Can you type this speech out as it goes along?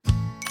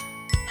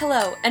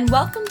Hello, and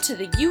welcome to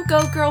the You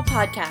Go Girl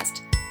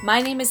podcast.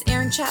 My name is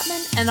Erin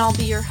Chapman, and I'll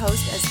be your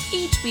host as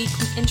each week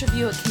we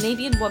interview a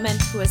Canadian woman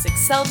who has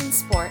excelled in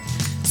sport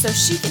so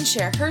she can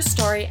share her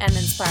story and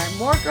inspire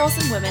more girls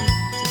and women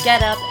to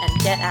get up and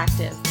get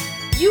active.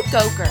 You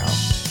Go Girl!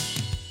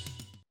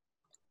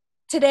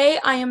 Today,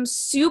 I am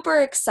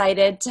super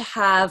excited to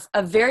have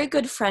a very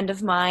good friend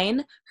of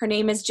mine. Her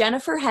name is Jenny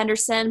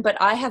Henderson, but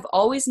I have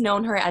always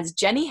known her as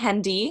Jenny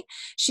Hendy.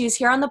 She's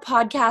here on the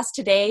podcast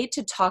today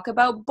to talk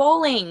about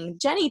bowling.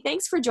 Jenny,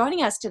 thanks for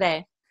joining us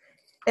today.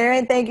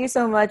 Erin, thank you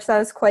so much. That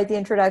was quite the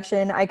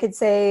introduction. I could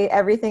say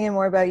everything and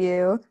more about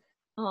you.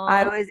 Aww.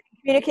 I was in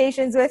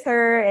communications with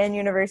her in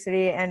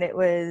university, and it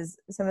was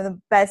some of the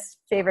best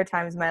favorite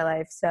times of my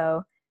life.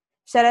 So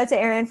shout out to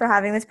Erin for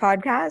having this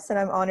podcast, and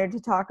I'm honored to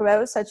talk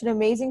about such an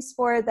amazing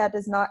sport that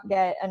does not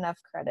get enough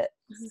credit.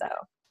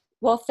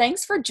 Well,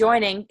 thanks for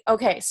joining.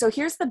 Okay, so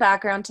here's the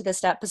background to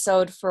this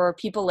episode for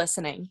people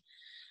listening.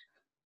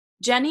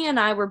 Jenny and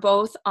I were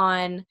both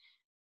on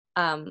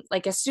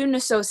like a student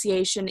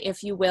association,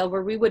 if you will,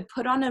 where we would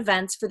put on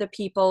events for the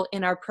people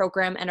in our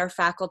program and our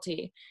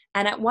faculty.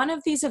 And at one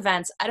of these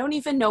events, I don't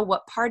even know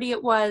what party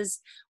it was,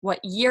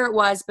 what year it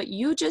was, but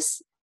you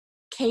just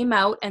came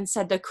out and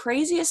said the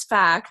craziest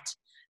fact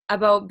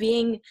about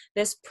being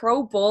this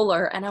pro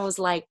bowler. And I was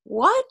like,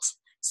 what?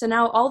 So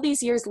now all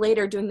these years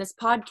later doing this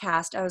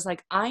podcast, I was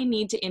like, I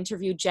need to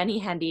interview Jenny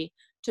Hendy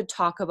to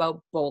talk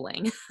about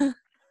bowling.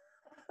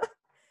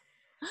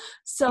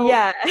 So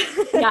yeah.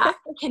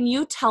 Can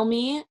you tell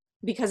me,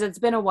 because it's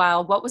been a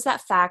while, what was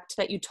that fact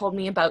that you told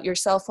me about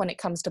yourself when it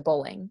comes to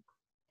bowling?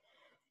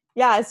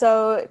 Yeah,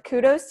 so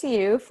kudos to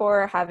you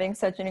for having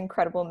such an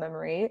incredible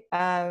memory.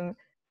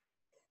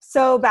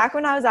 So back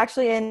when I was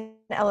actually in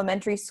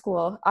elementary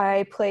school,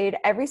 I played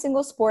every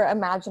single sport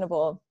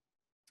imaginable.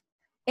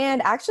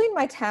 And actually in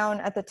my town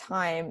at the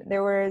time,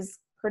 there was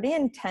pretty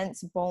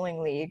intense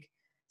bowling league,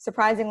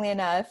 surprisingly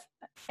enough.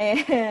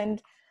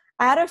 And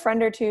I had a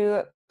friend or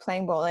two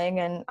playing bowling,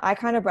 and I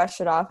kind of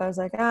brushed it off. I was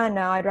like,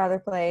 no, I'd rather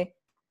play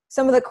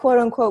some of the quote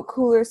unquote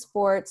cooler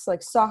sports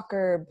like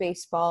soccer,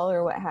 baseball,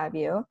 or what have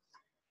you.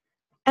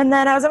 And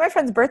then I was at my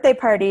friend's birthday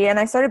party and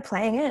I started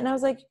playing it, and I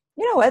was like,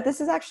 you know what, this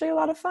is actually a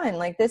lot of fun.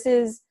 Like,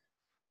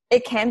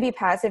 it can be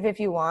passive if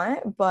you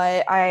want,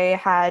 but I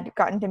had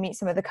gotten to meet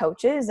some of the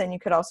coaches, and you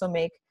could also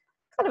make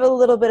kind of a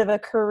little bit of a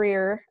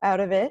career out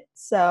of it.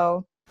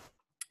 So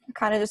I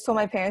kind of just told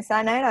my parents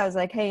that night, I was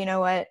like, hey, you know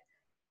what?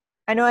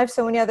 I know I have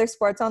so many other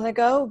sports on the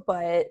go,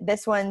 but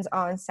this one's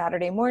on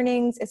Saturday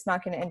mornings. It's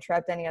not going to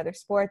interrupt any other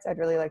sports. I'd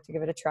really like to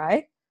give it a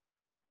try.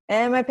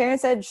 And my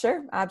parents said,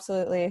 sure,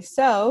 absolutely.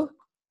 So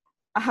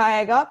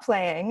I got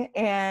playing,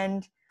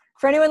 and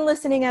for anyone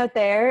listening out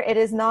there, it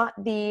is not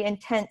the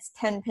intense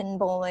 10-pin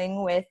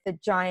bowling with the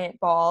giant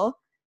ball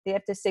that you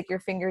have to stick your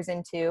fingers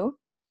into.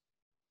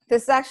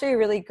 This is actually a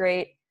really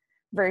great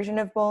version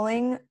of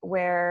bowling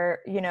where,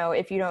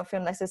 if you don't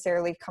feel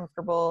necessarily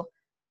comfortable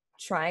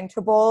trying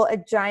to bowl a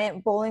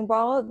giant bowling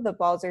ball, the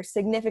balls are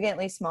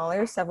significantly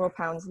smaller, several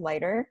pounds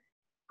lighter,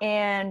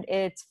 and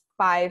it's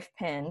 5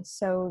 pin.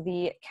 So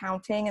the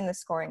counting and the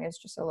scoring is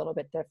just a little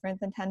bit different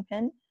than 10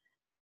 pin.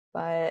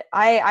 But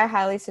I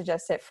highly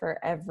suggest it for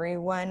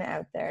everyone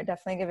out there.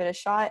 Definitely give it a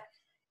shot.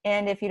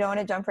 And if you don't want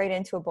to jump right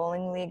into a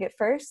bowling league at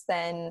first,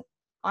 then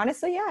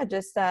honestly,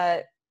 just,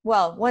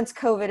 once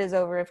COVID is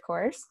over, of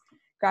course,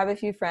 grab a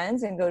few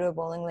friends and go to a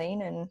bowling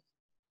lane and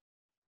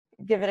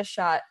give it a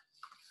shot.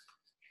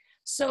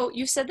 So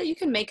you said that you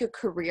can make a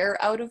career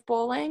out of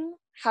bowling.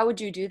 How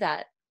would you do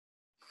that?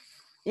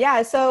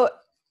 Yeah, so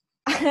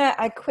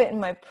I quit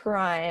in my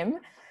prime.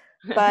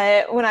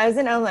 But when I was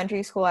in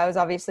elementary school, I was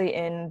obviously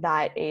in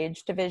that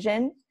age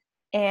division,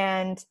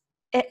 and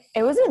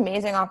it was an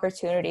amazing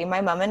opportunity.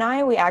 My mom and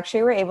I, we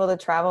actually were able to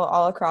travel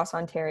all across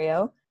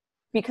Ontario,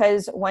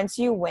 because once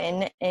you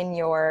win in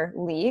your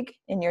league,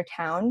 in your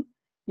town,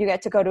 you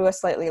get to go to a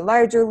slightly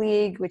larger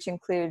league, which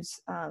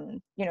includes,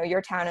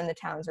 your town and the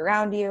towns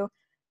around you.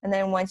 And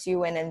then once you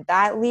win in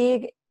that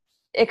league,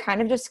 it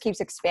kind of just keeps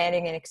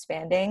expanding and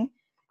expanding.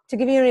 To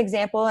give you an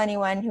example,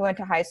 anyone who went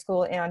to high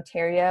school in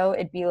Ontario,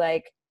 it'd be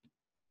like,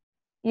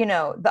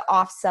 the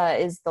OFSA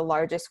is the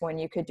largest one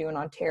you could do in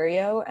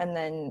Ontario, and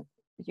then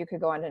you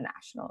could go on to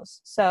nationals.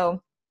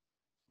 So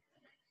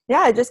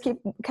yeah, I just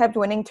kept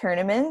winning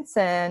tournaments,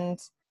 and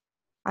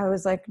I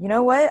was like, you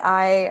know what?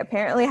 I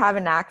apparently have a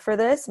knack for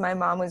this. My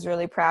mom was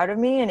really proud of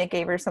me, and it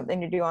gave her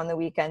something to do on the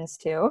weekends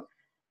too.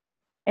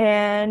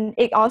 And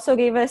it also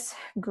gave us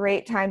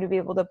great time to be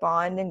able to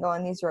bond and go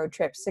on these road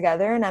trips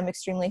together. And I'm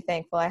extremely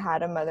thankful I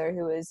had a mother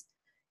who was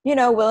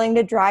willing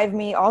to drive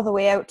me all the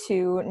way out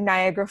to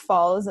Niagara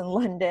Falls and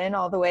London,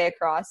 all the way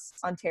across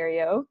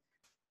Ontario.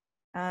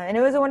 And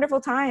it was a wonderful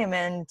time.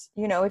 And,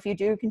 if you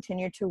do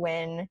continue to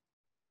win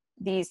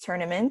these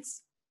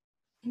tournaments,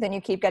 then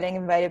you keep getting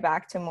invited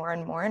back to more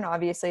and more. And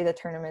obviously the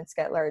tournaments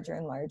get larger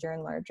and larger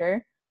and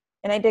larger.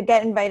 And I did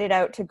get invited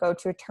out to go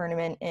to a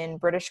tournament in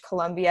British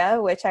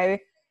Columbia, which I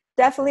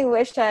definitely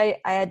wish I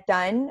had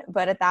done.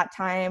 But at that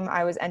time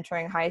I was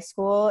entering high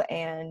school,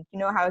 and you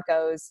know how it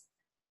goes.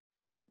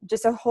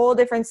 just a whole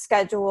different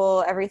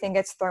schedule. Everything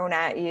gets thrown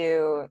at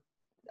you,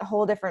 a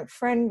whole different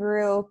friend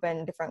group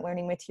and different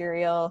learning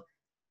material.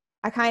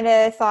 I kind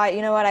of thought,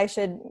 you know what, I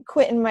should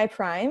quit in my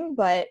prime,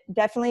 but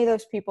definitely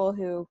those people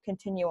who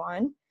continue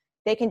on,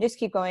 they can just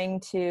keep going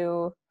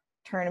to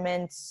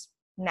tournaments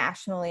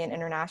nationally and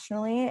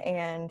internationally.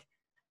 And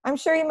I'm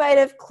sure you might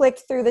have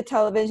clicked through the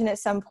television at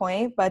some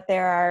point, but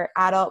there are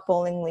adult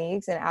bowling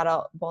leagues and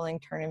adult bowling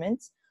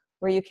tournaments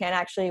where you can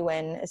actually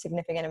win a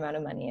significant amount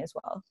of money as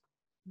well.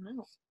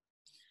 Wow.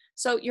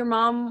 So your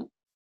mom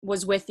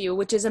was with you,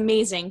 which is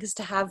amazing, because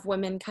to have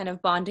women kind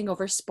of bonding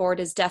over sport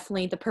is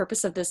definitely the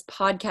purpose of this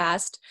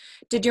podcast.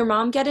 Did your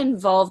mom get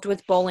involved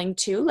with bowling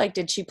too? Like,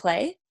 did she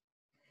play?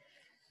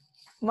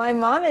 My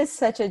mom is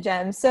such a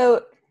gem.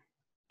 So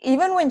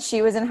even when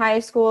she was in high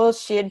school,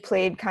 she had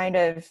played kind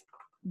of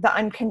the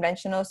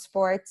unconventional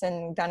sports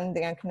and done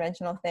the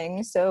unconventional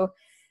things. So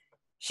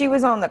she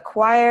was on the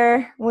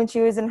choir when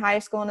she was in high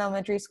school and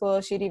elementary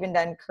school. She'd even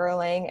done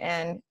curling,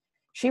 and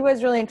she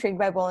was really intrigued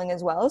by bowling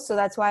as well. So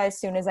that's why as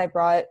soon as I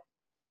brought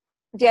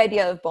the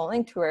idea of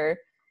bowling to her,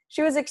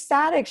 she was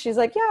ecstatic. She's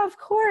like, yeah, of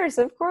course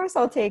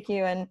I'll take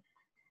you. And,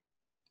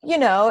 you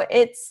know,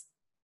 it's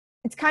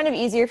kind of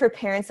easier for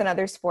parents than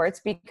other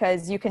sports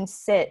because you can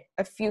sit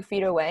a few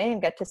feet away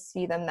and get to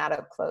see them that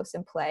up close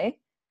and play.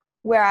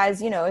 Whereas,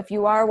 you know, if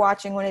you are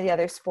watching one of the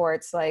other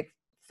sports like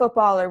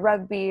football or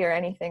rugby or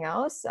anything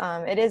else,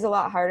 it is a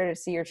lot harder to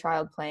see your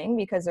child playing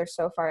because they're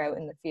so far out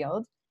in the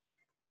field.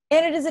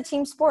 And it is a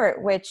team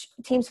sport, which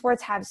team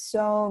sports have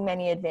so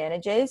many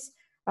advantages.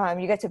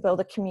 You get to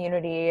build a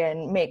community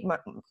and make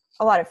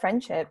a lot of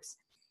friendships.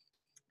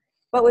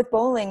 But with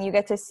bowling, you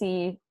get to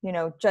see, you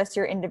know, just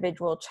your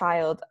individual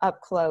child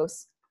up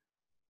close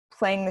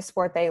playing the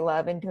sport they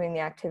love and doing the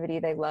activity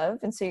they love.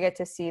 And so you get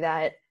to see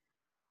that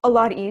a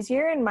lot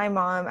easier. And my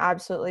mom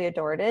absolutely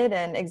adored it.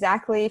 And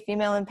exactly,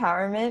 female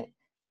empowerment.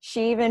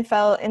 She even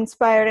felt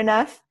inspired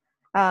enough,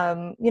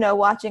 you know,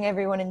 watching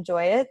everyone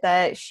enjoy it,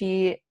 that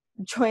she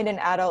joined an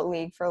adult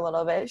league for a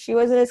little bit. She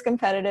wasn't as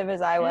competitive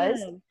as I was.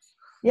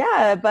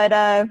 Yeah,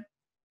 but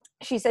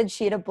she said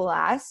she had a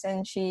blast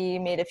and she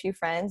made a few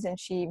friends and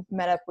she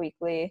met up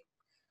weekly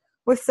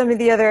with some of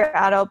the other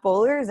adult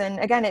bowlers. And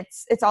again,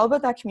 it's all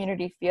about that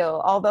community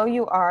feel. Although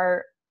you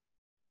are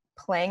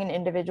playing an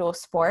individual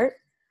sport,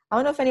 I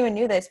don't know if anyone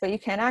knew this, but you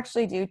can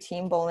actually do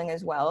team bowling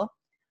as well.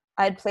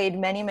 I'd played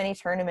many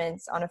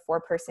tournaments on a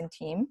 4-person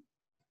team.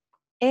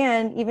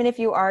 And even if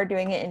you are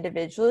doing it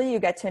individually, you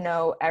get to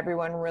know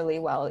everyone really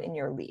well in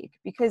your league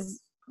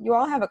because you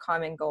all have a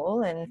common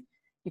goal and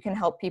you can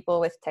help people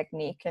with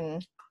technique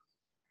and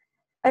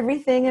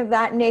everything of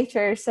that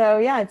nature. So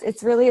yeah,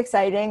 it's really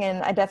exciting,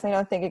 and I definitely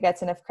don't think it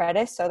gets enough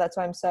credit. So that's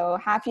why I'm so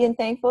happy and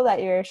thankful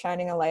that you're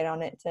shining a light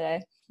on it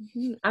today.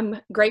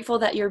 I'm grateful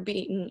that you're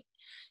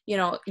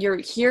you're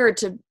here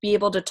to be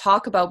able to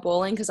talk about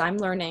bowling because I'm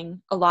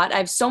learning a lot. I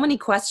have so many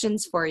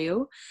questions for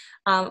you.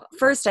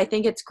 First, I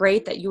think it's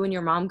great that you and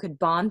your mom could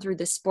bond through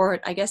this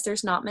sport. I guess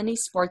there's not many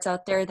sports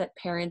out there that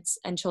parents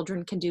and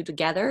children can do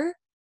together.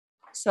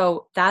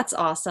 So that's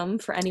awesome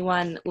for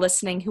anyone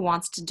listening who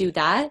wants to do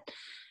that.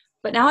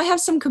 But now I have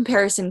some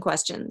comparison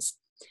questions.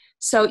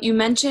 So you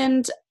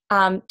mentioned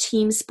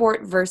team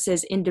sport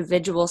versus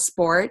individual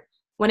sport.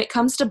 When it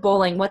comes to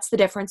bowling, what's the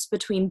difference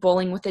between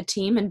bowling with a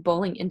team and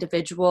bowling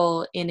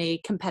individual in a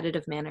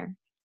competitive manner?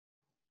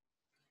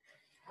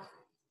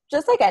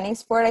 Just like any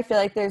sport, I feel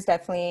like there's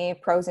definitely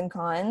pros and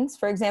cons.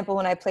 For example,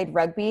 when I played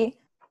rugby,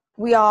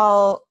 we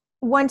all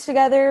won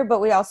together, but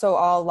we also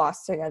all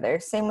lost together.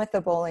 Same with the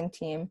bowling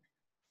team.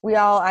 We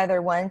all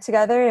either won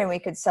together and we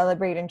could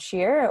celebrate and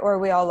cheer, or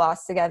we all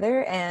lost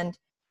together. And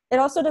it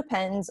also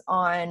depends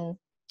on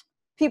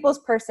people's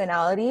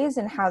personalities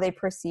and how they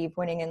perceive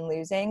winning and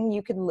losing.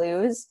 You could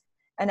lose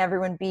and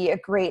everyone be a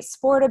great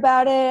sport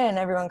about it and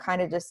everyone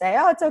kind of just say,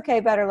 oh, it's okay,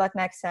 better luck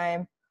next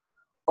time.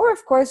 Or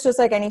of course, just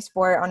like any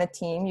sport on a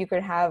team, you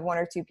could have 1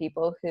 or 2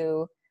 people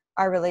who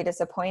are really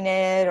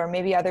disappointed, or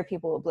maybe other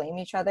people will blame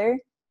each other.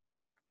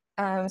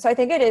 So I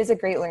think it is a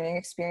great learning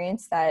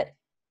experience that,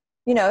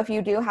 you know, if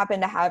you do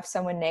happen to have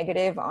someone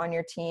negative on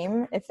your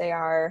team, if they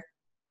are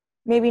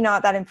maybe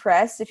not that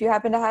impressed, if you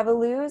happen to have a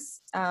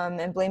lose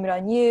and blame it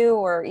on you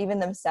or even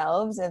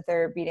themselves, if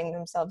they're beating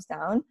themselves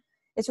down,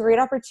 it's a great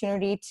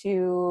opportunity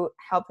to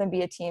help them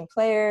be a team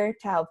player,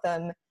 to help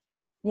them,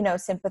 you know,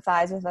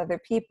 sympathize with other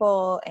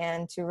people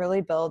and to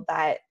really build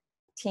that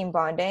team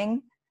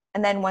bonding.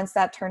 And then once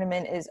that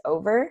tournament is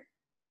over,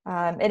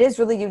 it is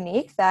really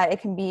unique that it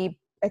can be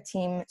a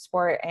team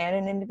sport and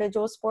an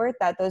individual sport,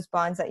 that those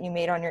bonds that you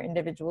made on your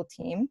individual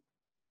team,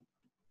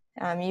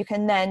 you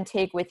can then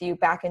take with you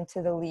back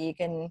into the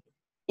league. And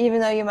even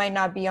though you might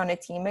not be on a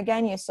team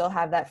again, you still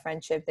have that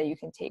friendship that you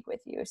can take with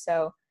you.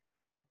 So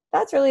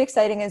that's really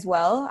exciting as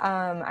well.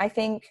 I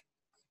think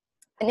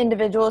an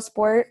individual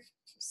sport,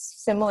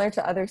 similar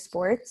to other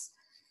sports,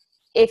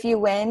 if you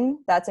win,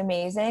 that's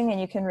amazing. And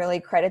you can really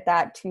credit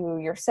that to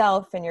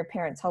yourself and your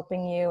parents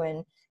helping you.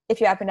 And if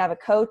you happen to have a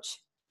coach,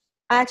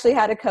 I actually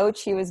had a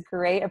coach. He was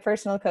great, a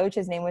personal coach.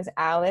 His name was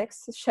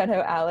Alex. Shout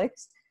out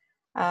Alex.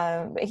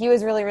 But he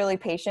was really, really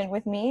patient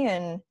with me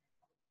and,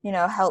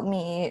 helped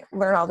me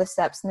learn all the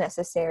steps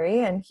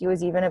necessary. And he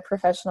was even a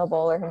professional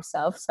bowler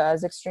himself. So I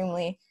was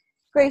extremely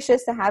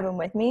gracious to have him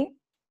with me.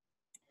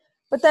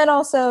 But then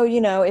also,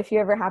 if you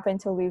ever happen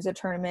to lose a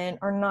tournament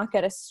or not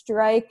get a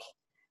strike,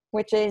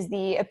 which is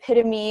the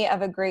epitome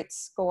of a great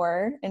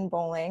score in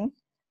bowling,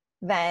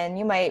 then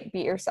you might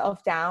beat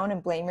yourself down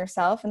and blame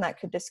yourself, and that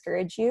could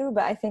discourage you.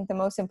 But I think the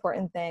most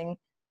important thing,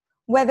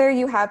 whether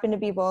you happen to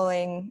be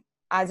bowling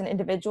as an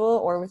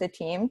individual or with a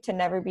team, to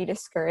never be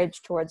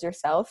discouraged towards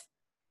yourself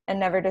and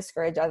never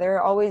discourage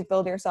others. Always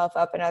build yourself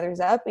up and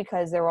others up,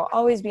 because there will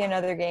always be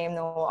another game.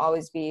 There will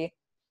always be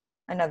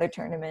another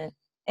tournament.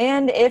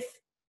 And if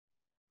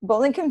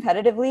bowling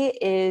competitively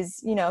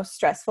is,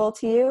 stressful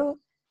to you,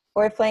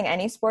 or if playing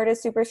any sport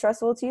is super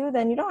stressful to you,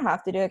 then you don't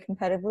have to do it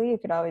competitively. You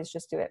could always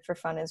just do it for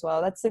fun as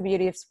well. That's the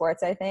beauty of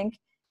sports, I think.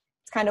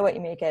 It's kind of what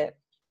you make it.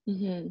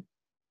 Mm-hmm.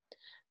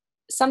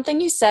 Something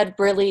you said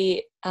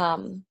really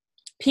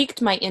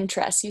piqued my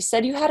interest. You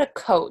said you had a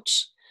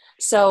coach.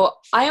 So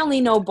I only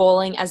know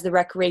bowling as the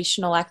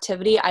recreational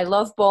activity. I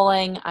love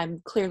bowling.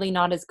 I'm clearly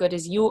not as good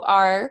as you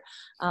are,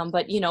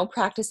 but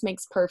practice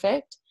makes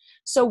perfect.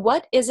 So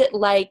what is it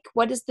like?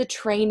 What is the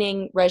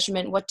training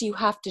regimen? What do you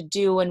have to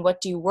do, and what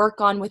do you work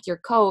on with your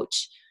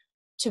coach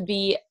to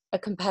be a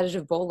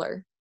competitive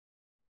bowler?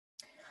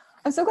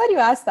 I'm so glad you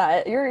asked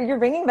that. You're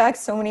bringing back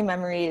so many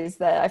memories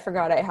that I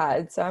forgot I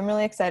had. So I'm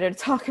really excited to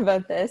talk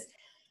about this.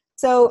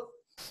 So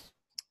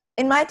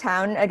in my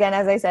town, again,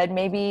 as I said,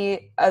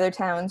 maybe other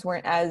towns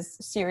weren't as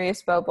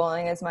serious about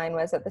bowling as mine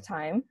was at the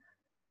time,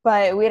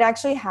 but we'd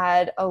actually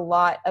had a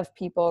lot of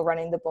people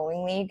running the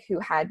bowling league who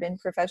had been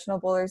professional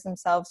bowlers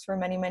themselves for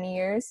many, many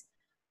years,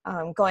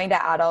 going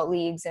to adult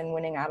leagues and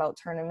winning adult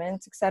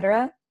tournaments,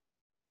 etc.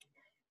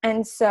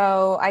 And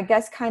so I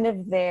guess kind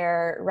of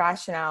their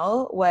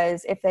rationale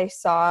was, if they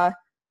saw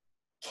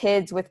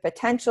kids with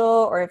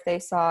potential, or if they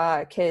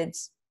saw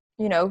kids,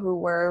 who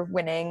were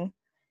winning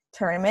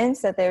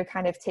tournaments, that they would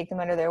kind of take them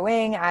under their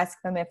wing, ask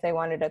them if they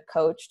wanted a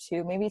coach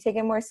to maybe take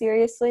it more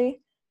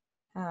seriously.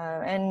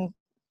 And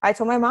I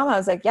told my mom, I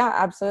was like, yeah,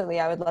 absolutely,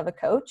 I would love a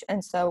coach.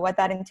 And so what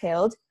that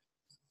entailed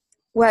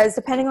was,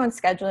 depending on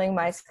scheduling,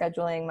 my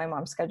scheduling, my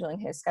mom's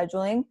scheduling, his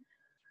scheduling,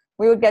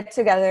 we would get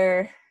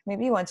together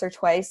maybe once or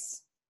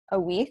twice a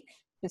week,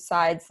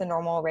 besides the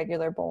normal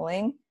regular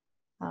bowling,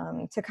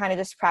 to kind of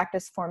just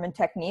practice form and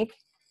technique.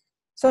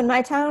 So in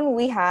my town,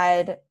 we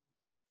had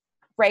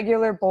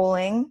regular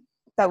bowling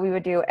that we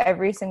would do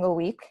every single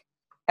week,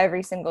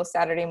 every single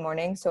Saturday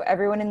morning. So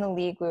everyone in the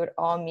league, we would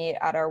all meet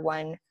at our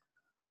one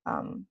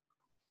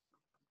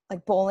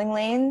like bowling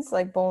lanes,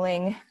 like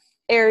bowling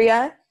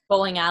area.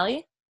 Bowling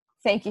alley?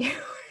 Thank you.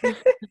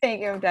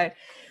 Thank you. I'm done.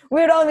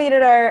 We would all meet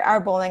at our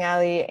bowling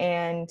alley,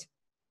 and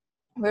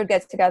we would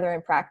get together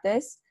and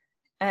practice.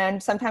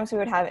 And sometimes we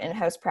would have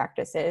in-house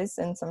practices,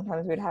 and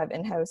sometimes we would have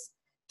in-house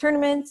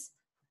tournaments.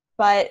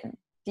 But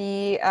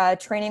the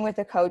training with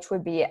the coach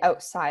would be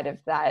outside of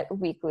that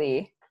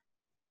weekly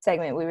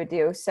segment we would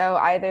do. So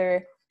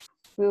either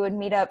we would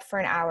meet up for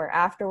an hour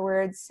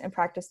afterwards and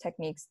practice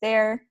techniques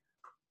there,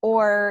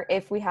 or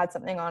if we had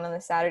something on the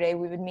Saturday,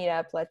 we would meet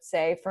up, let's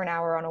say, for an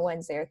hour on a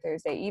Wednesday or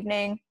Thursday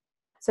evening.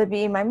 So it'd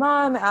be my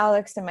mom,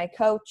 Alex, and my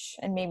coach,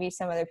 and maybe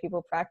some other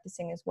people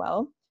practicing as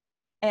well.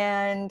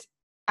 And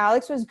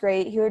Alex was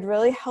great. He would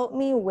really help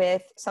me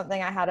with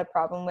something I had a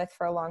problem with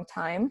for a long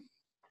time.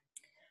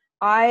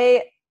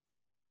 I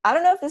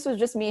don't know if this was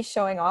just me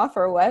showing off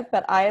or what,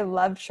 but I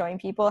loved showing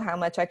people how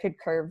much I could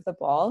curve the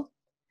ball.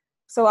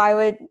 So I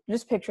would,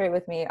 just picture it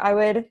with me, I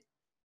would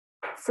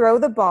throw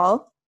the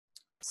ball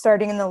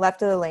starting in the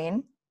left of the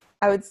lane.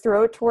 I would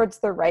throw it towards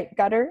the right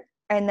gutter,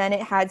 and then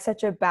it had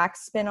such a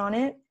backspin on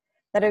it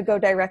that it would go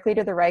directly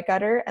to the right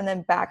gutter and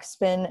then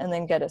backspin and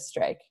then get a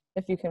strike,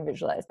 if you can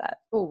visualize that.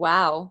 Oh,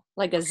 wow.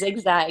 Like a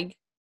zigzag.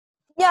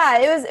 Yeah,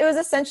 it was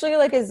essentially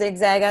like a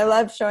zigzag. I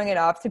love showing it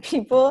off to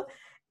people,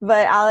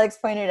 but Alex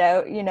pointed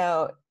out, you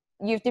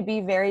have to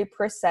be very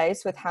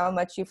precise with how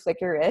much you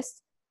flick your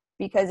wrist,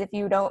 because if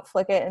you don't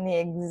flick it in the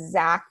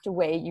exact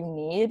way you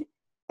need,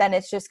 then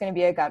it's just going to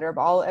be a gutter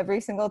ball every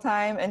single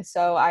time. And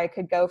so I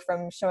could go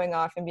from showing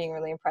off and being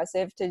really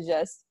impressive to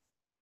just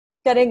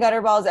getting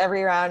gutter balls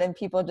every round and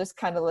people just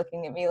kind of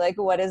looking at me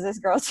like, what is this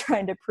girl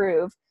trying to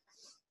prove?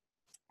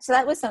 So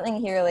that was something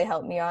he really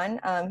helped me on.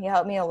 He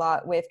helped me a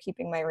lot with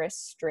keeping my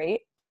wrists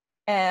straight,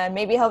 and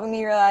maybe helping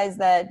me realize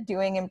that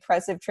doing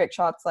impressive trick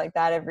shots like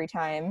that every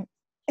time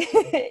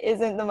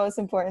isn't the most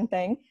important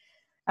thing.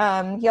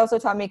 He also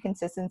taught me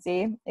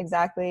consistency.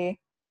 Exactly.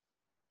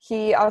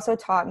 He also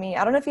taught me,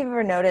 I don't know if you've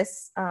ever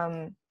noticed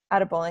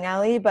at a bowling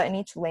alley, but in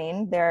each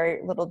lane, there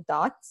are little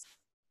dots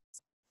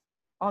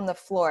on the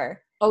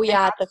floor. Oh,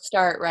 yeah, at the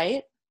start,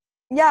 right?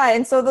 Yeah,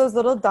 and so those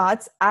little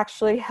dots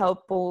actually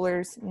help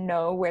bowlers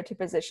know where to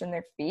position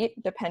their feet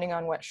depending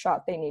on what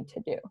shot they need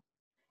to do,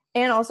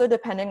 and also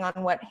depending on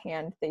what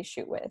hand they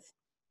shoot with.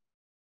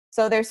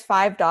 So there's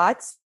 5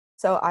 dots,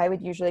 so I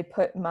would usually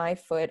put my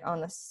foot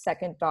on the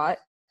second dot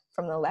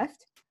from the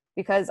left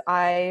because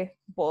I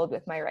bowled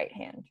with my right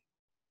hand.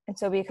 And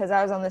so because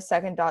I was on the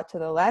second dot to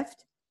the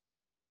left,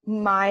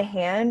 my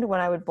hand, when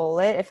I would bowl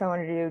it, if I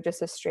wanted to do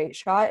just a straight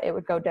shot, it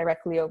would go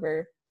directly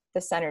over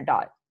the center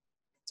dot.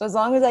 So as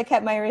long as I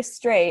kept my wrist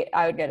straight,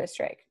 I would get a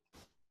strike.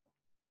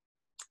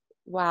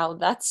 Wow,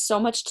 that's so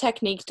much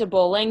technique to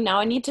bowling. Now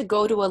I need to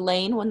go to a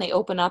lane when they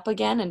open up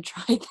again and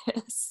try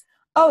this.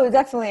 Oh,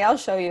 definitely. I'll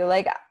show you.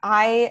 Like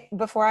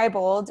before I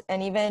bowled,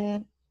 and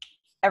even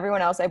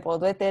everyone else I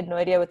bowled with, they had no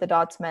idea what the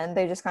dots meant.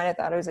 They just kind of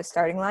thought it was a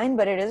starting line,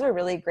 but it is a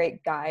really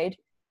great guide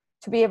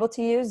to be able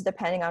to use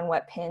depending on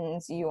what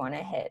pins you want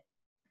to hit.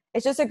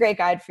 It's just a great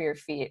guide for your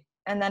feet.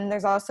 And then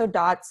there's also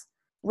dots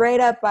right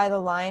up by the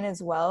line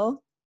as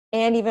well,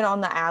 and even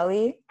on the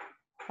alley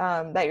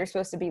that you're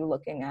supposed to be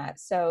looking at.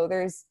 So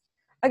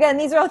again,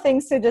 these are all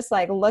things to just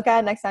like look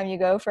at next time you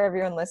go for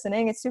everyone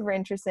listening. It's super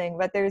interesting,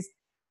 but there's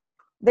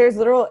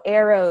literal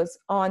arrows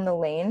on the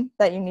lane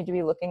that you need to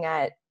be looking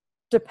at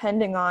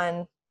depending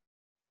on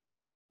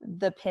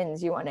the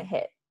pins you want to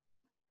hit.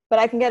 But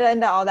I can get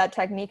into all that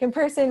technique in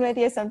person with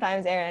you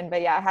sometimes, Erin.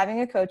 But yeah,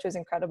 having a coach was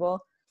incredible.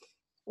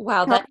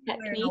 Wow, Helped me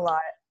learn a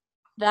lot.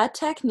 that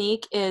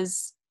technique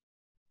is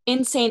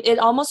insane. It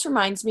almost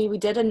reminds me, we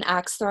did an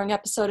axe throwing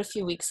episode a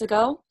few weeks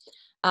ago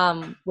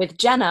with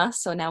Jenna,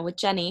 so now with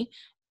Jenny,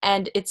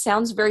 and it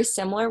sounds very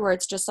similar where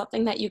it's just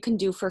something that you can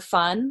do for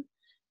fun,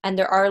 and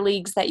there are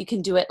leagues that you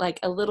can do it like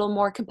a little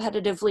more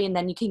competitively, and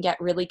then you can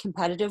get really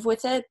competitive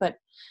with it, but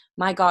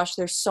my gosh,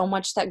 there's so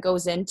much that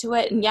goes into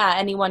it. And yeah,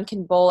 anyone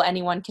can bowl,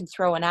 anyone can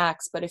throw an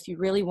axe, but if you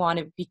really want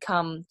to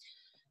become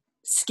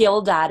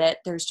skilled at it,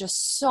 there's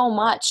just so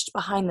much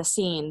behind the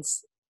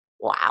scenes.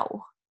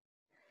 Wow.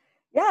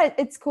 Yeah,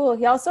 it's cool.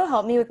 He also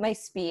helped me with my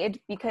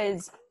speed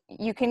because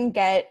you can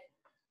get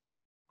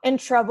in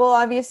trouble,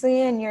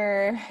 obviously, and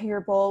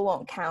your bowl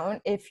won't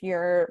count if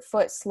your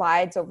foot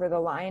slides over the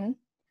line.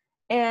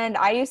 And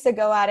I used to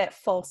go at it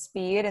full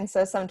speed, and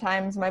so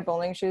sometimes my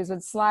bowling shoes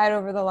would slide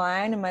over the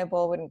line and my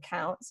bowl wouldn't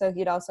count. So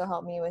he'd also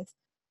help me with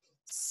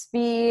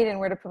speed and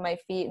where to put my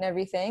feet and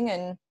everything.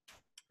 And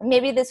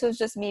maybe this was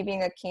just me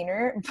being a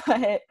keener,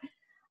 but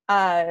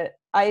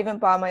I even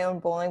bought my own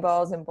bowling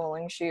balls and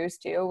bowling shoes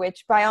too,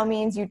 which by all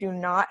means you do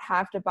not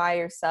have to buy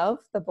yourself.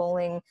 The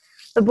bowling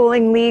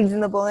leagues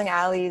and the bowling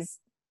alleys,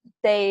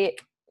 they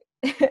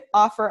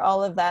offer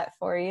all of that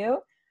for you.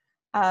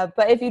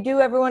 But if you do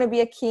ever want to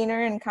be a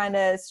keener and kind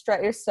of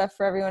strut your stuff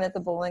for everyone at the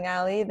bowling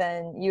alley,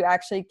 then you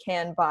actually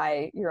can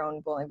buy your own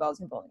bowling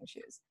balls and bowling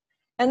shoes.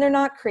 And they're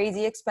not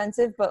crazy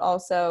expensive, but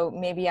also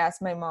maybe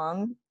ask my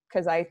mom,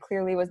 because I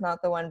clearly was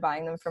not the one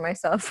buying them for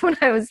myself when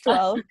I was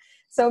 12.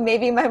 So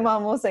maybe my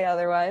mom will say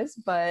otherwise.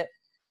 But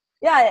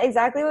yeah,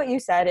 exactly what you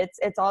said.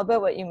 It's all about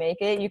what you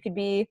make it. You could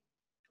be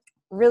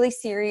really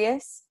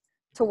serious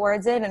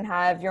towards it and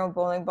have your own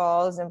bowling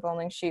balls and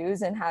bowling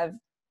shoes and have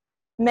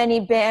many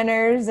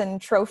banners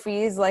and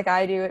trophies like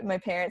I do at my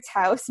parents'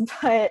 house,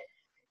 but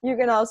you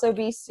can also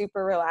be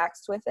super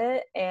relaxed with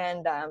it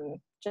and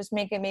just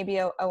make it maybe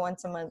a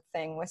once a month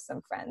thing with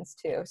some friends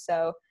too.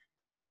 So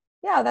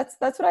yeah, that's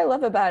what I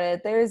love about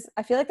it.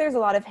 I feel like there's a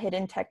lot of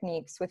hidden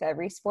techniques with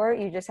every sport.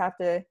 You just have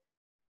to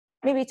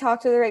maybe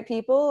talk to the right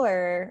people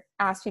or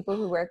ask people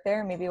who work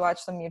there, maybe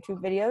watch some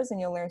YouTube videos, and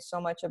you'll learn so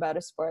much about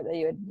a sport that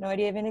you had no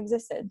idea even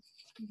existed.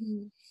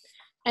 Mm-hmm.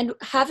 And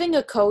having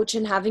a coach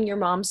and having your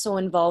mom so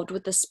involved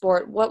with the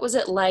sport, what was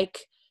it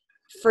like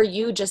for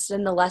you just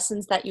in the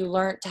lessons that you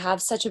learned to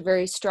have such a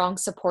very strong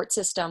support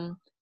system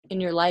in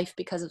your life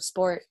because of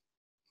sport?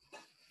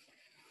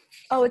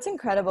 Oh, it's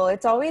incredible.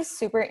 It's always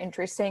super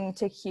interesting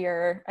to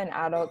hear an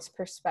adult's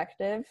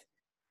perspective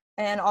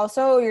and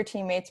also your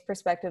teammates'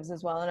 perspectives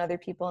as well and other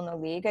people in the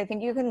league. I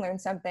think you can learn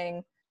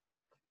something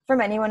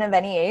from anyone of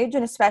any age,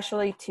 and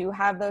especially to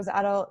have those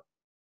adult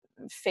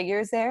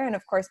figures there. And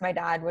of course, my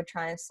dad would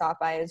try and stop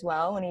by as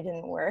well when he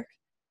didn't work.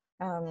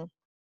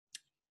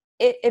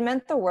 It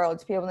meant the world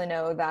to be able to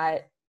know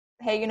that,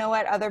 hey, you know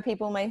what? Other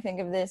people might think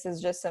of this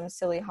as just some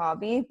silly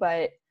hobby,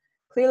 but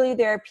clearly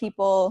there are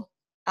people,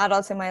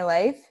 adults in my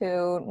life,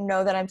 who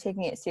know that I'm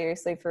taking it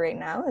seriously for right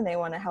now, and they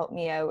want to help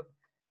me out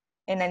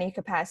in any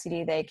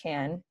capacity they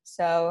can.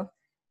 So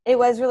it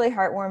was really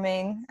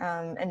heartwarming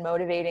and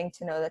motivating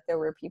to know that there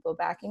were people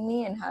backing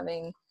me and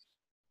having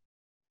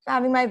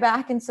my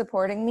back and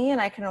supporting me. And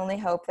I can only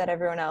hope that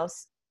everyone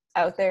else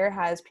out there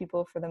has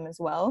people for them as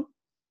well.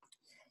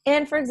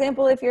 And for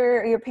example, if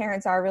your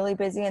parents are really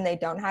busy and they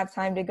don't have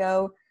time to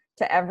go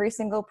to every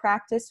single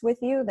practice with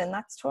you, then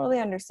that's totally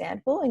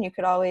understandable. And you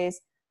could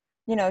always,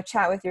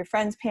 chat with your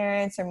friends'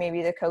 parents or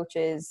maybe the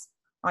coaches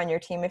on your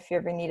team if you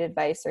ever need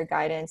advice or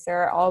guidance.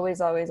 There are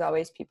always, always,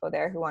 always people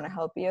there who want to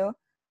help you.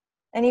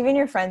 And even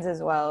your friends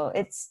as well.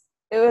 It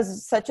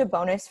was such a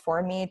bonus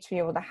for me to be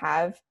able to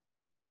have,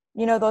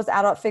 those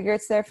adult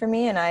figures there for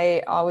me. And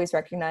I always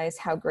recognize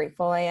how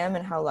grateful I am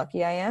and how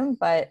lucky I am.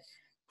 But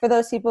for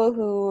those people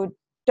who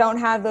don't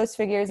have those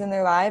figures in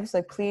their lives,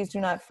 like, please do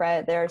not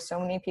fret. There are so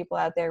many people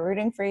out there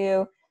rooting for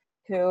you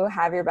who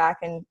have your back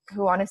and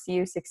who want to see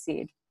you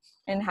succeed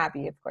and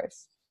happy, of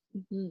course.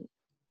 Mm-hmm.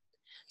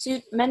 So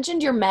you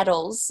mentioned your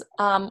medals.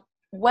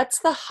 what's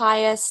the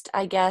highest,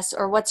 I guess,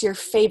 or what's your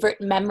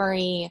favorite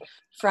memory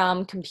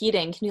from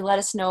competing? Can you let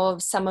us know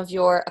of some of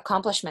your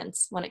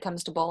accomplishments when it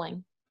comes to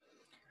bowling?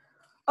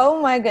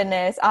 Oh my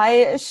goodness.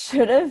 I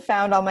should have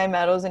found all my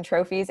medals and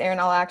trophies. Aaron,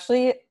 I'll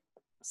actually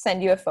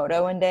send you a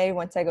photo one day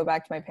once I go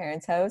back to my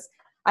parents' house.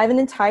 I have an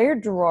entire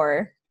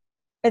drawer.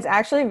 It's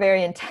actually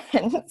very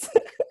intense.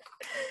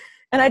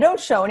 And I don't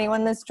show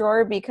anyone this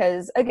drawer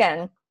because,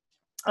 again,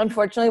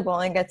 unfortunately,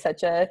 bowling gets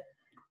such a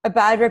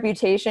bad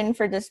reputation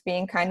for just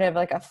being kind of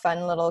like a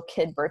fun little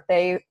kid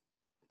birthday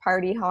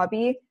party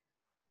hobby.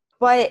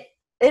 But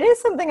it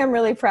is something I'm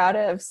really proud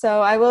of.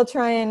 So I will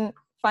try and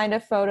find a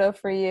photo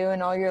for you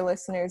and all your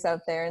listeners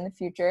out there in the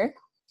future.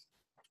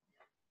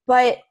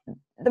 But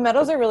the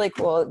medals are really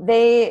cool.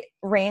 They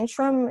range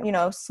from,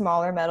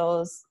 smaller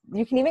medals.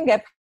 You can even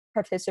get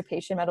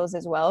participation medals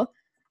as well.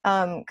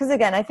 Because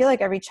again, I feel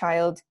like every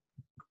child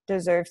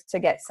deserves to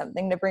get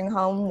something to bring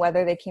home,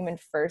 whether they came in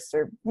first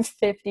or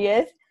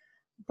 50th.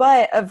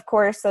 But of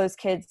course, those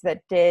kids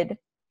that did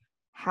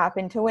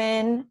happen to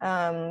win,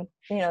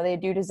 they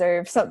do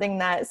deserve something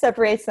that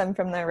separates them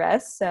from the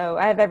rest. So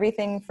I have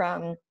everything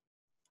from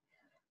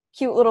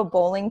cute little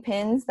bowling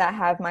pins that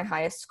have my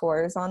highest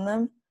scores on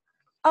them.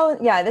 Oh,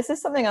 yeah, this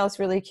is something else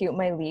really cute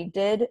my league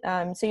did.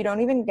 So you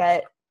don't even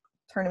get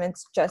you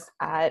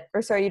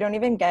don't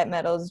even get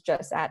medals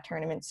just at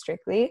tournaments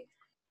strictly,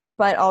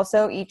 but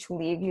also each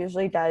league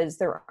usually does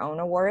their own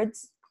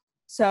awards.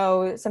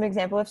 So some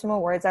example of some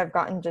awards I've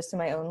gotten just in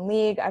my own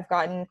league, I've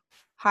gotten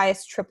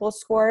highest triple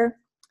score,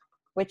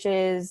 which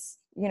is,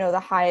 the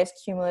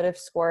highest cumulative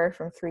score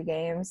from 3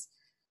 games.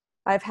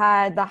 I've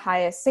had the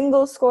highest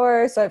single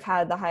score, so I've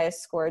had the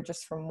highest score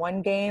just from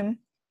 1 game.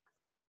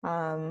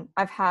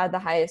 I've had the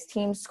highest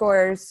team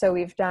scores, so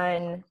we've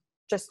done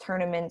just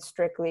tournaments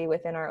strictly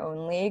within our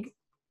own league.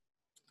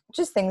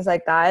 Just things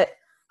like that.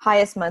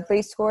 Highest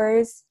monthly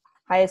scores,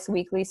 highest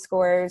weekly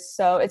scores.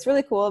 So it's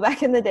really cool.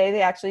 Back in the day,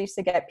 they actually used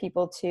to get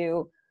people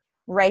to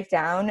write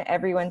down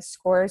everyone's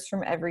scores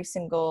from every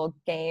single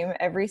game,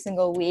 every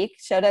single week.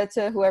 Shout out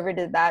to whoever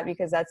did that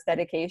because that's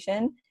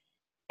dedication.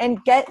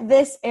 And get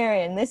this,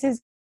 Erin, this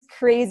is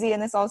crazy.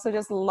 And this also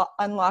just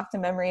unlocked a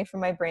memory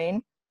from my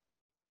brain.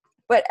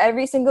 But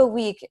every single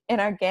week in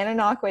our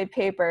Gananoque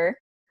paper,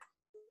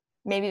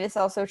 maybe this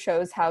also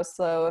shows how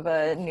slow of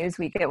a news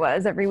week it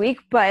was every week,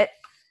 but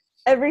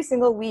every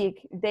single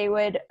week they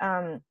would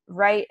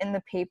write in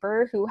the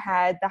paper who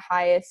had the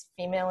highest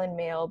female and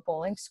male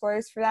bowling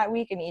scores for that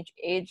week in each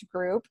age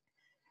group.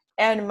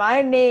 And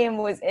my name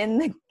was in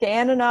the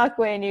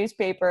Gananoque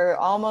newspaper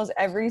almost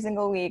every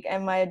single week,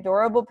 and my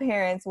adorable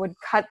parents would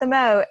cut them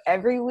out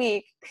every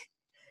week.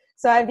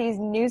 So I have these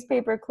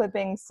newspaper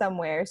clippings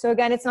somewhere. So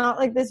again, it's not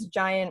like this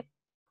giant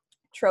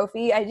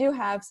trophy. I do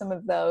have some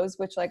of those,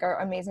 which are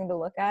amazing to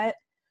look at.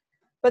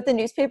 But the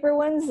newspaper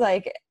ones,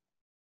 I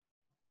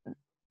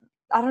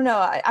don't know.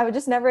 I would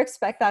just never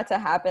expect that to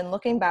happen.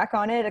 Looking back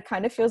on it, it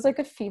kind of feels like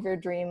a fever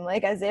dream,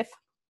 as if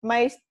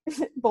my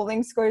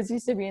bowling scores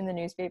used to be in the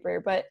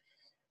newspaper. But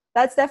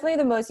that's definitely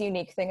the most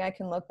unique thing I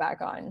can look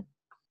back on.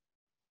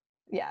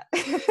 Yeah.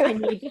 I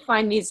need to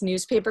find these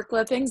newspaper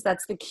clippings.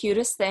 That's the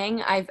cutest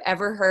thing I've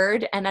ever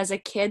heard. And as a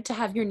kid, to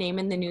have your name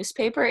in the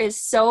newspaper is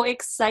so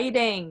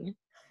exciting.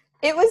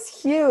 It was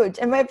huge.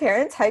 And my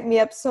parents hyped me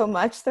up so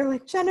much. They're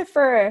like,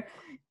 Jennifer,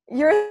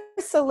 you're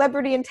a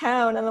celebrity in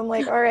town. And I'm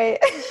like, all right,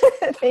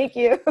 thank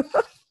you.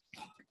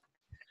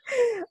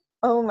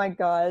 Oh my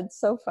God,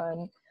 so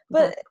fun.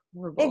 But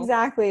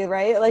exactly,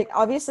 right?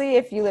 Obviously,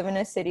 if you live in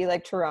a city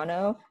like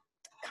Toronto,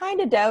 kind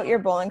of doubt your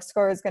bowling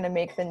score is going to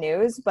make the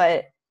news.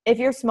 But if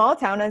your small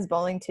town has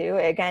bowling too,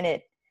 again,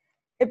 it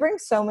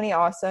brings so many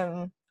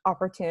awesome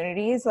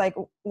opportunities.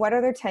 What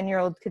other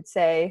 10-year-old could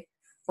say,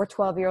 or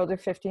 12-year-old or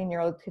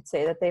 15-year-old could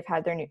say that they've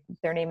had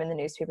their name in the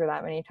newspaper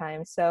that many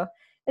times. So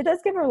it does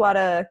give a lot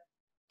of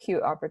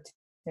cute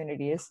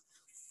opportunities.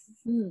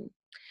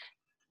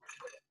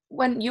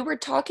 When you were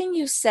talking,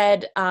 you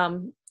said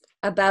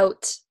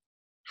about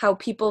how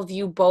people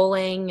view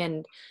bowling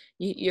and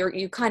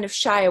you kind of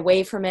shy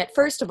away from it.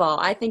 First of all,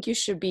 I think you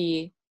should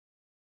be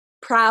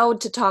proud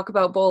to talk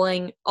about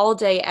bowling all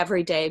day,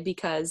 every day,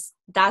 because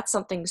that's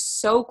something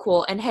so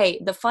cool. And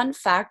hey, the fun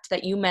fact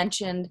that you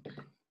mentioned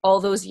all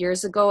those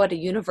years ago at a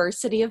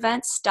university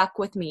event stuck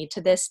with me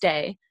to this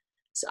day.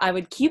 So I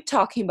would keep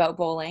talking about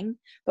bowling,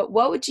 but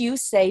what would you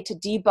say to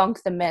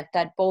debunk the myth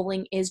that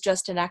bowling is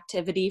just an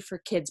activity for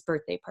kids'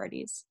 birthday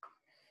parties?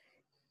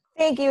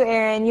 Thank you,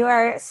 Erin. You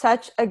are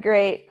such a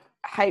great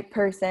hype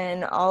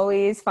person,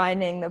 always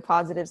finding the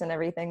positives in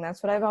everything.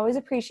 That's what I've always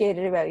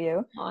appreciated about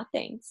you. Aw,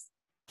 thanks.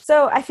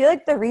 So I feel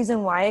like the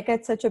reason why it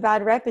gets such a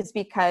bad rep is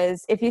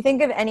because if you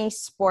think of any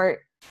sport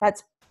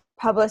that's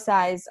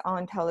publicized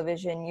on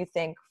television, you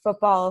think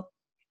football,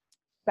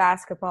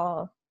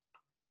 basketball,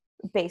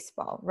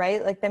 baseball,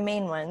 right? The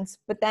main ones.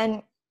 But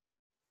then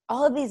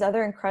all of these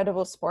other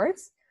incredible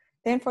sports,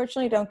 they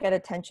unfortunately don't get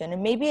attention.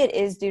 And maybe it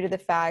is due to the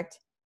fact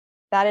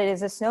that it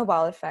is a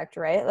snowball effect,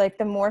 right?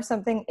 The more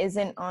something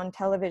isn't on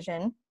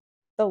television,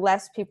 the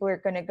less people are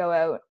going to go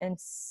out and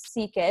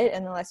seek it,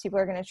 and the less people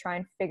are going to try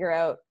and figure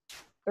out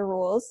the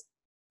rules.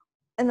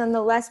 And then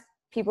the less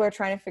people are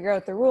trying to figure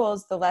out the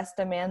rules, the less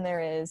demand there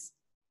is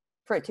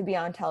for it to be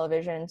on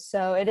television.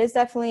 So it is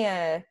definitely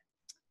a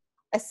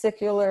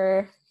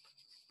secular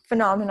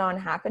phenomenon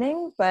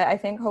happening, but I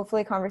think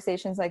hopefully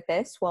conversations like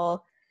this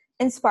will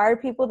inspire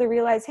people to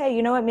realize, hey,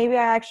 you know what, maybe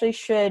I actually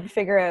should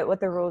figure out what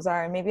the rules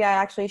are, and maybe I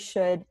actually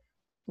should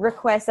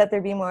request that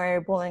there be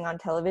more bowling on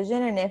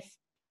television. And if,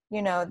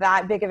 you know,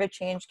 that big of a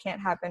change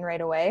can't happen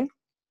right away,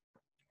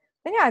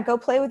 then yeah, go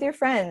play with your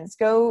friends,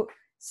 go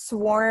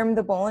swarm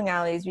the bowling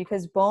alleys,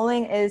 because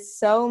bowling is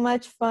so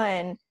much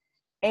fun.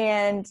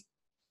 And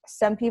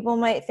some people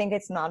might think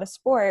it's not a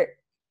sport,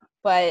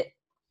 but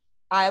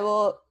I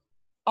will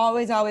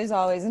always, always,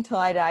 always, until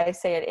I die,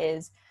 say it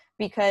is.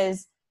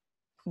 Because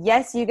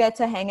yes, you get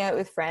to hang out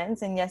with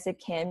friends, and yes,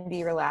 it can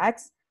be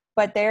relaxed,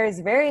 but there is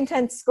very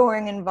intense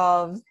scoring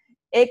involved.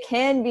 It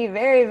can be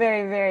very,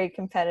 very, very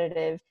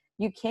competitive.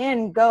 You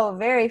can go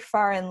very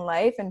far in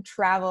life and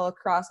travel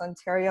across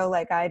Ontario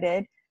like I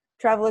did,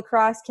 travel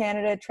across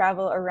Canada,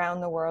 travel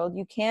around the world.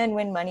 You can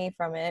win money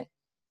from it.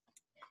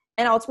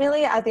 And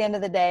ultimately, at the end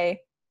of the day,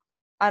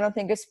 I don't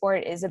think a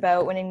sport is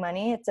about winning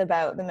money. It's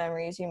about the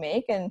memories you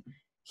make. And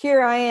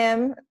here I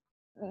am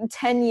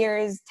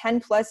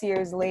 10 plus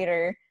years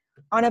later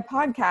on a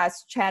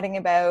podcast chatting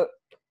about,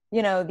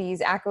 you know, these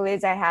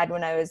accolades I had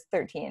when I was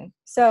 13.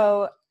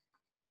 So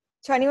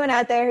to anyone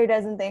out there who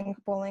doesn't think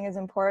bowling is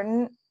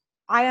important,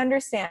 I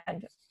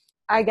understand.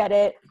 I get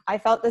it. I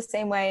felt the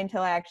same way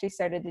until I actually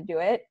started to do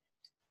it.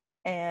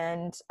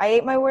 And I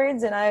ate my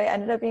words, and I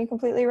ended up being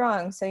completely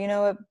wrong. So, you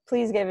know what,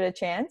 please give it a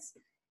chance.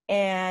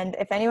 And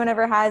if anyone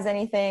ever has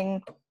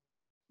anything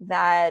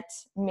that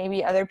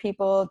maybe other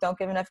people don't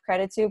give enough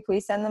credit to,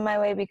 please send them my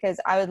way, because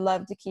I would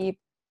love to keep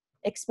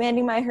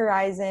expanding my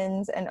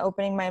horizons and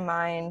opening my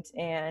mind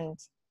and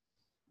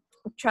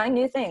trying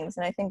new things.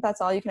 And I think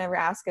that's all you can ever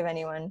ask of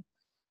anyone.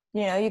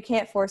 You know, you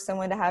can't force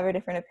someone to have a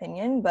different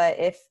opinion, but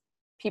if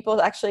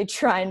people actually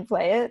try and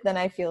play it, then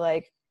I feel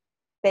like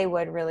they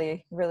would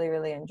really, really,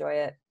 really enjoy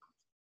it.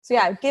 So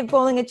yeah, give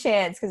bowling a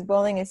chance, because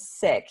bowling is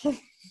sick.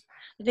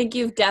 I think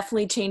you've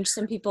definitely changed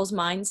some people's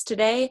minds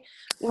today.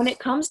 When it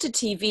comes to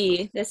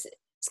TV, this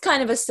is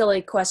kind of a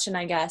silly question,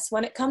 I guess.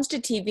 When it comes to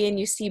TV and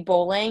you see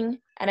bowling,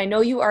 and I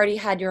know you already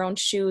had your own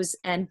shoes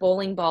and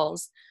bowling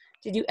balls,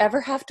 did you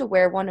ever have to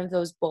wear one of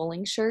those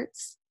bowling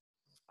shirts?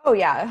 Oh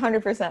yeah,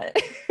 100%.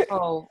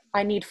 Oh,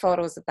 I need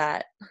photos of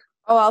that.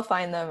 Oh, I'll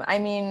find them. I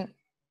mean,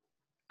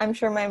 I'm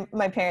sure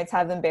my parents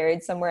have them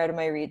buried somewhere out of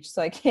my reach,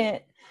 so I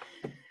can't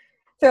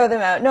throw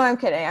them out. No, I'm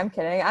kidding.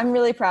 I'm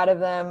really proud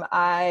of them.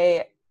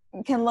 I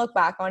can look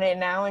back on it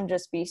now and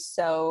just be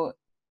so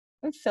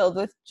filled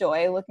with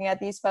joy looking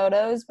at these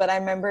photos. But I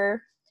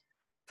remember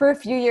for a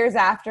few years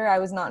after, I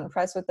was not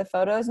impressed with the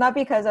photos, not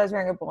because I was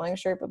wearing a bowling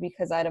shirt, but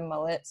because I had a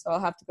mullet. So I'll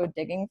have to go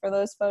digging for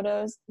those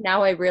photos.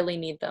 Now I really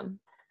need them.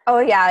 Oh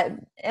yeah,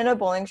 in a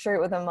bowling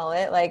shirt with a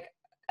mullet, like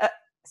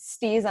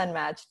Steve's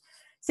unmatched.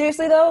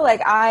 Seriously though,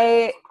 like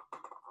I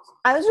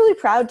was really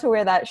proud to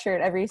wear that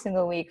shirt every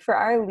single week. For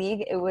our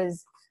league, it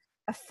was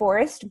a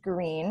forest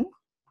green,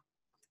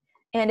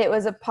 and it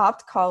was a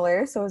popped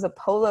collar, so it was a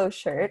polo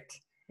shirt.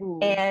 Ooh.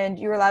 And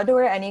you were allowed to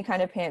wear any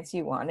kind of pants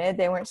you wanted.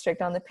 They weren't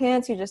strict on the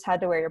pants. You just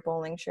had to wear your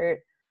bowling shirt.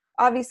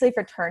 Obviously,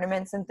 for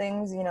tournaments and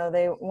things, you know,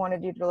 they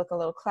wanted you to look a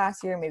little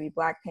classier, maybe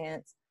black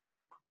pants.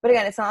 But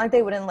again, it's not like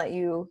they wouldn't let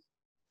you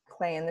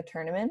play in the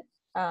tournament.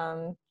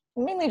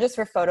 Mainly just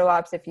for photo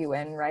ops if you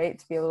win, right?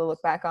 To be able to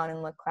look back on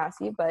and look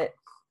classy. But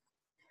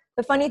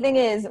the funny thing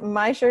is,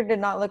 my shirt did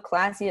not look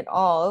classy at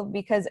all,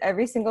 because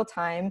every single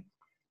time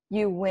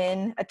you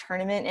win a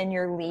tournament in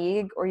your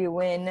league, or you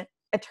win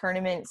a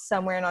tournament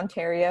somewhere in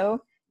Ontario,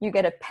 you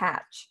get a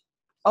patch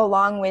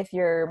along with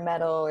your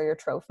medal or your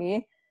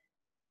trophy.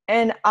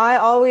 And I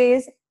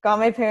always got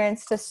my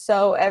parents to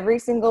sew every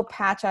single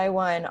patch I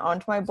won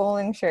onto my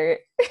bowling shirt.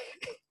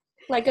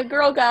 Like a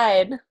Girl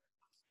Guide.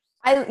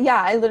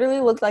 I literally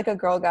looked like a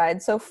Girl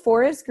Guide. So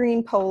forest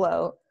green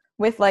polo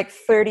with like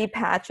 30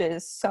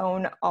 patches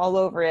sewn all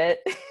over it.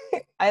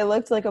 I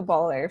looked like a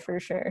baller for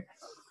sure.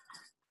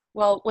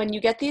 Well, when you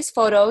get these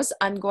photos,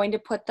 I'm going to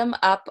put them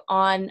up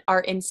on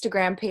our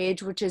Instagram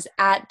page, which is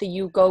at the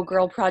You Go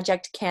Girl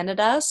Project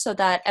Canada, so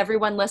that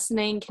everyone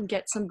listening can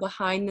get some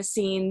behind the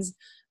scenes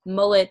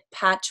mullet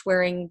patch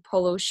wearing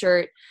polo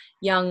shirt,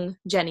 young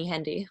Jenny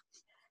Hendy.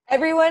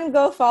 Everyone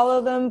go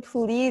follow them,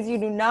 please. You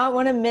do not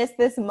want to miss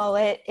this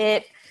mullet.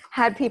 It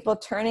had people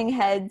turning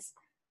heads.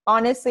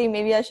 Honestly,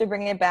 maybe I should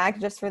bring it back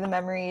just for the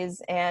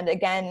memories. And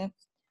again,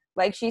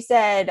 like she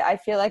said, I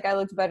feel like I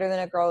looked better than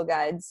a Girl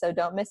Guide, so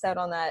don't miss out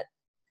on that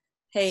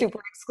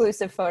super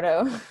exclusive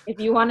photo. If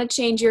you want to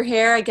change your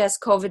hair, I guess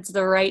COVID's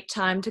the right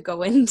time to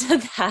go into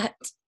that.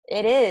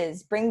 It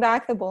is. Bring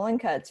back the bowling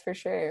cuts for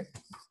sure.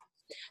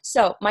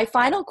 So my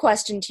final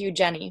question to you,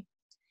 Jenny,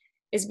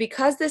 is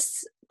because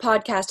this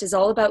podcast is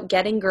all about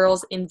getting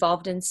girls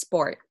involved in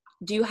sport,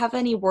 do you have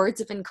any words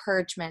of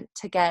encouragement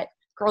to get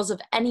girls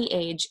of any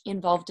age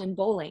involved in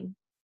bowling?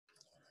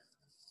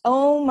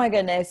 Oh my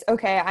goodness.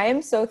 Okay, I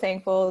am so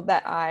thankful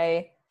that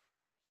I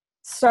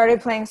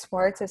started playing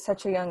sports at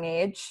such a young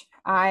age.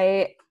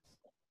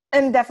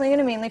 I'm definitely going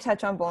to mainly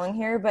touch on bowling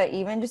here, but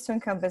even just to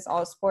encompass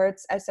all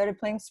sports, I started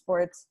playing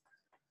sports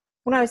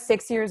when I was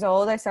 6 years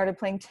old. I started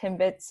playing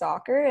Timbit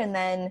soccer, and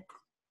then,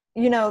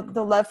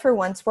 the love for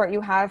one sport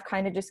you have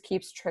kind of just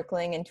keeps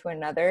trickling into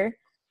another.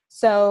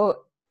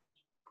 So,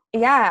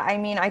 yeah, I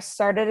mean, I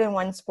started in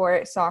one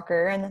sport,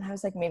 soccer, and then I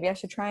was like, maybe I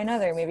should try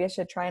another, maybe I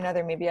should try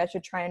another, maybe I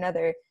should try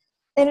another.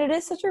 And it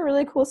is such a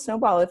really cool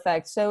snowball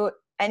effect. So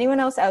anyone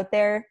else out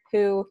there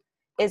who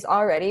is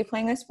already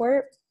playing a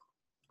sport,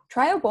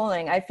 try out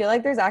bowling. I feel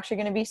like there's actually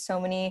going to be so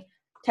many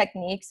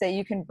techniques that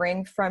you can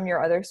bring from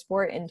your other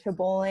sport into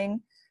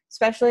bowling,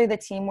 especially the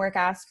teamwork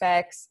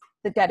aspects,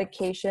 the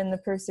dedication, the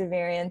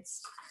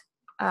perseverance,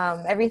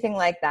 everything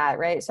like that,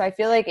 right? So I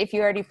feel like if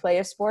you already play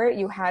a sport,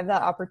 you have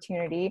that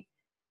opportunity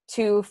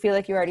to feel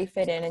like you already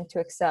fit in and to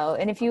excel.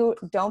 And if you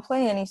don't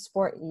play any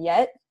sport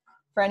yet,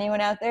 for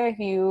anyone out there, if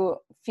you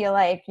feel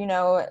like,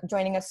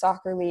 joining a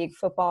soccer league,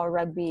 football,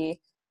 rugby,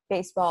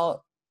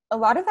 baseball, a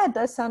lot of that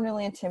does sound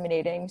really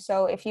intimidating.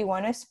 So if you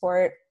want a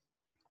sport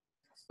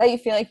that you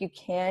feel like you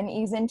can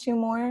ease into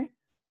more,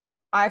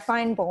 I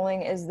find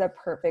bowling is the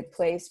perfect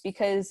place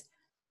because,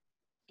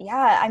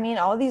 yeah, I mean,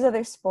 all these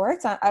other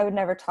sports, I would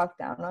never talk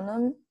down on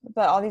them,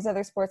 but all these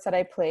other sports that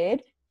I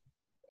played,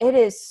 it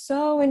is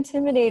so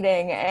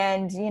intimidating.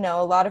 And,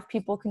 a lot of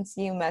people can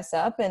see you mess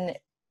up, and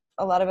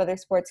a lot of other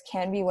sports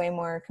can be way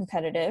more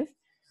competitive.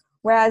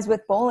 Whereas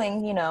with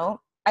bowling,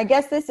 I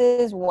guess this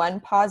is one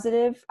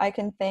positive I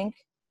can think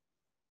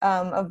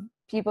of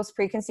people's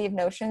preconceived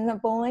notions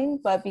of bowling,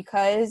 but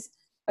because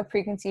a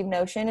preconceived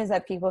notion is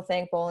that people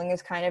think bowling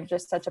is kind of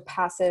just such a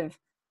passive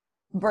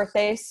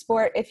birthday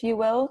sport, if you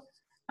will.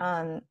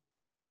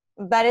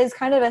 That is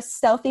kind of a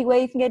stealthy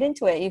way you can get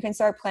into it. You can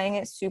start playing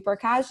it super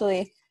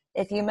casually.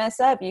 If you mess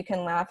up, you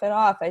can laugh it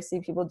off. I see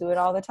people do it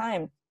all the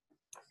time.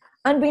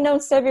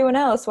 Unbeknownst to everyone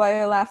else, while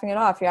you're laughing it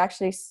off, you're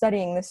actually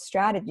studying this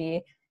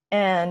strategy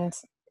and,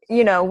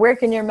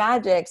 working your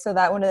magic so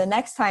that one of the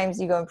next times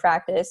you go and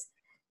practice,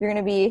 you're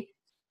going to be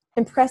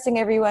impressing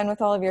everyone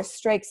with all of your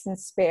strikes and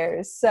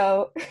spares.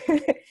 So,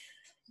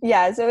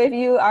 yeah, so if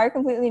you are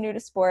completely new to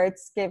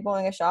sports, give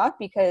bowling a shot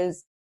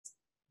because,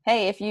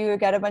 hey, if you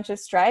get a bunch of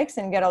strikes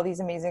and get all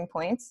these amazing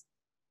points,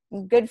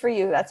 good for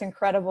you. That's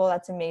incredible.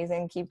 That's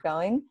amazing. Keep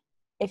going.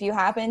 If you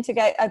happen to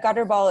get a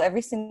gutter ball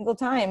every single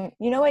time,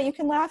 you know what? You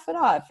can laugh it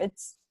off.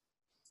 It's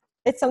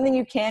something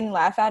you can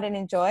laugh at and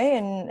enjoy,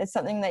 and it's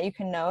something that you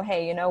can know,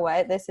 hey, you know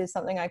what? This is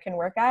something I can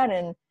work at,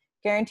 and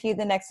guaranteed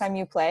the next time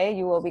you play,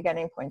 you will be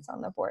getting points on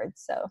the board.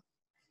 So,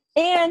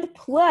 and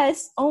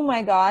plus, oh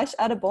my gosh,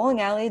 at a bowling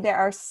alley, there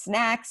are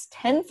snacks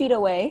 10 feet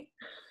away.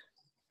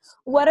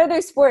 What other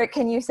sport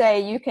can you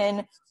say you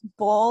can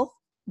bowl,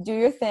 do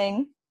your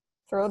thing,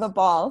 throw the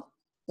ball,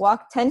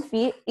 walk 10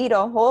 feet, eat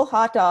a whole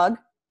hot dog,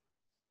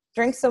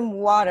 drink some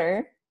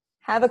water,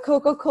 have a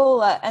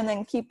Coca-Cola, and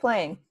then keep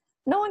playing?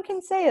 No one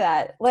can say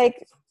that.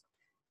 Like,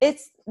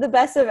 it's the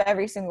best of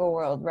every single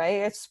world, right?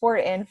 It's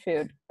sport and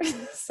food.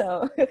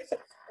 So.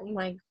 Oh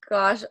my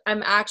gosh,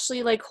 I'm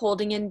actually like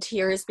holding in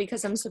tears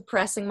because I'm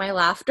suppressing my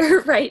laughter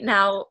right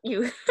now.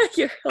 You're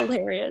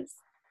hilarious.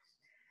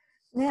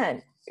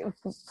 Man,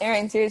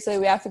 Erin, seriously,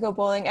 we have to go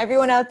bowling.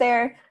 Everyone out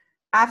there,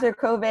 after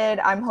COVID,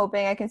 I'm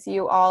hoping I can see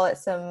you all at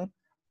some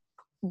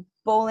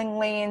bowling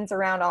lanes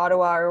around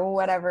Ottawa or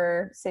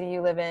whatever city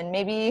you live in.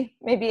 Maybe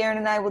Erin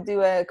and I will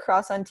do a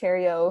cross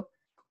Ontario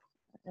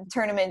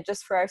tournament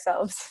just for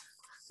ourselves.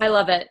 I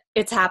love it.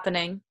 It's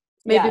happening.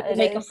 Maybe we'll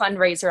make a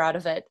fundraiser out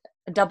of it.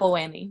 A double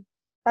whammy.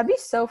 That'd be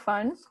so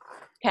fun.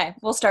 Okay,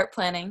 we'll start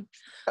planning.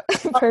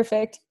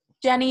 Perfect.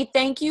 Jenny,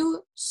 thank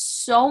you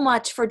so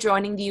much for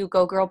joining the You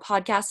Go Girl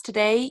podcast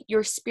today.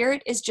 Your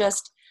spirit is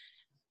just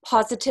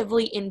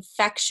positively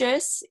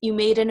infectious. You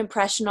made an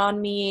impression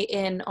on me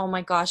in, oh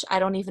my gosh, I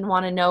don't even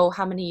want to know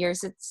how many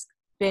years it's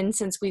been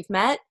since we've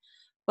met,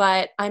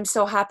 but I'm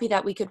so happy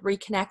that we could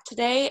reconnect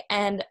today,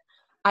 and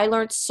I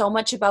learned so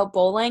much about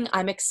bowling.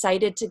 I'm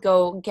excited to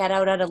go get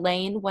out at a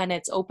lane when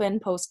it's open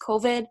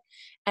post-COVID,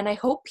 and I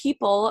hope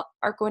people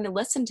are going to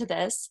listen to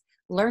this,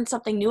 learn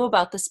something new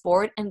about the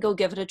sport, and go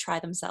give it a try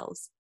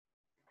themselves.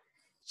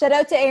 Shout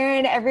out to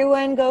Erin.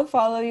 Everyone go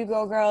follow You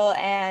Go Girl.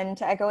 And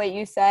to echo what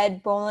you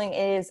said, bowling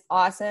is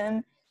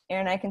awesome.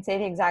 Erin, I can say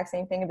the exact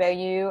same thing about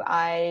you.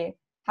 I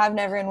have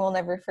never and will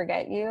never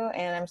forget you.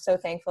 And I'm so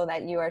thankful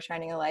that you are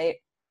shining a light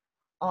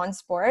on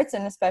sports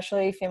and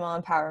especially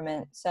female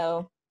empowerment.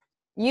 So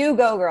you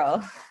go,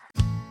 girl.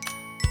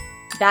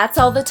 That's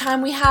all the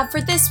time we have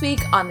for this week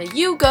on the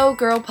You Go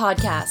Girl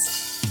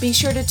podcast. Be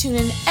sure to tune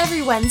in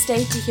every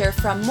Wednesday to hear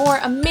from more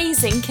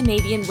amazing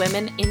Canadian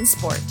women in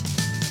sport.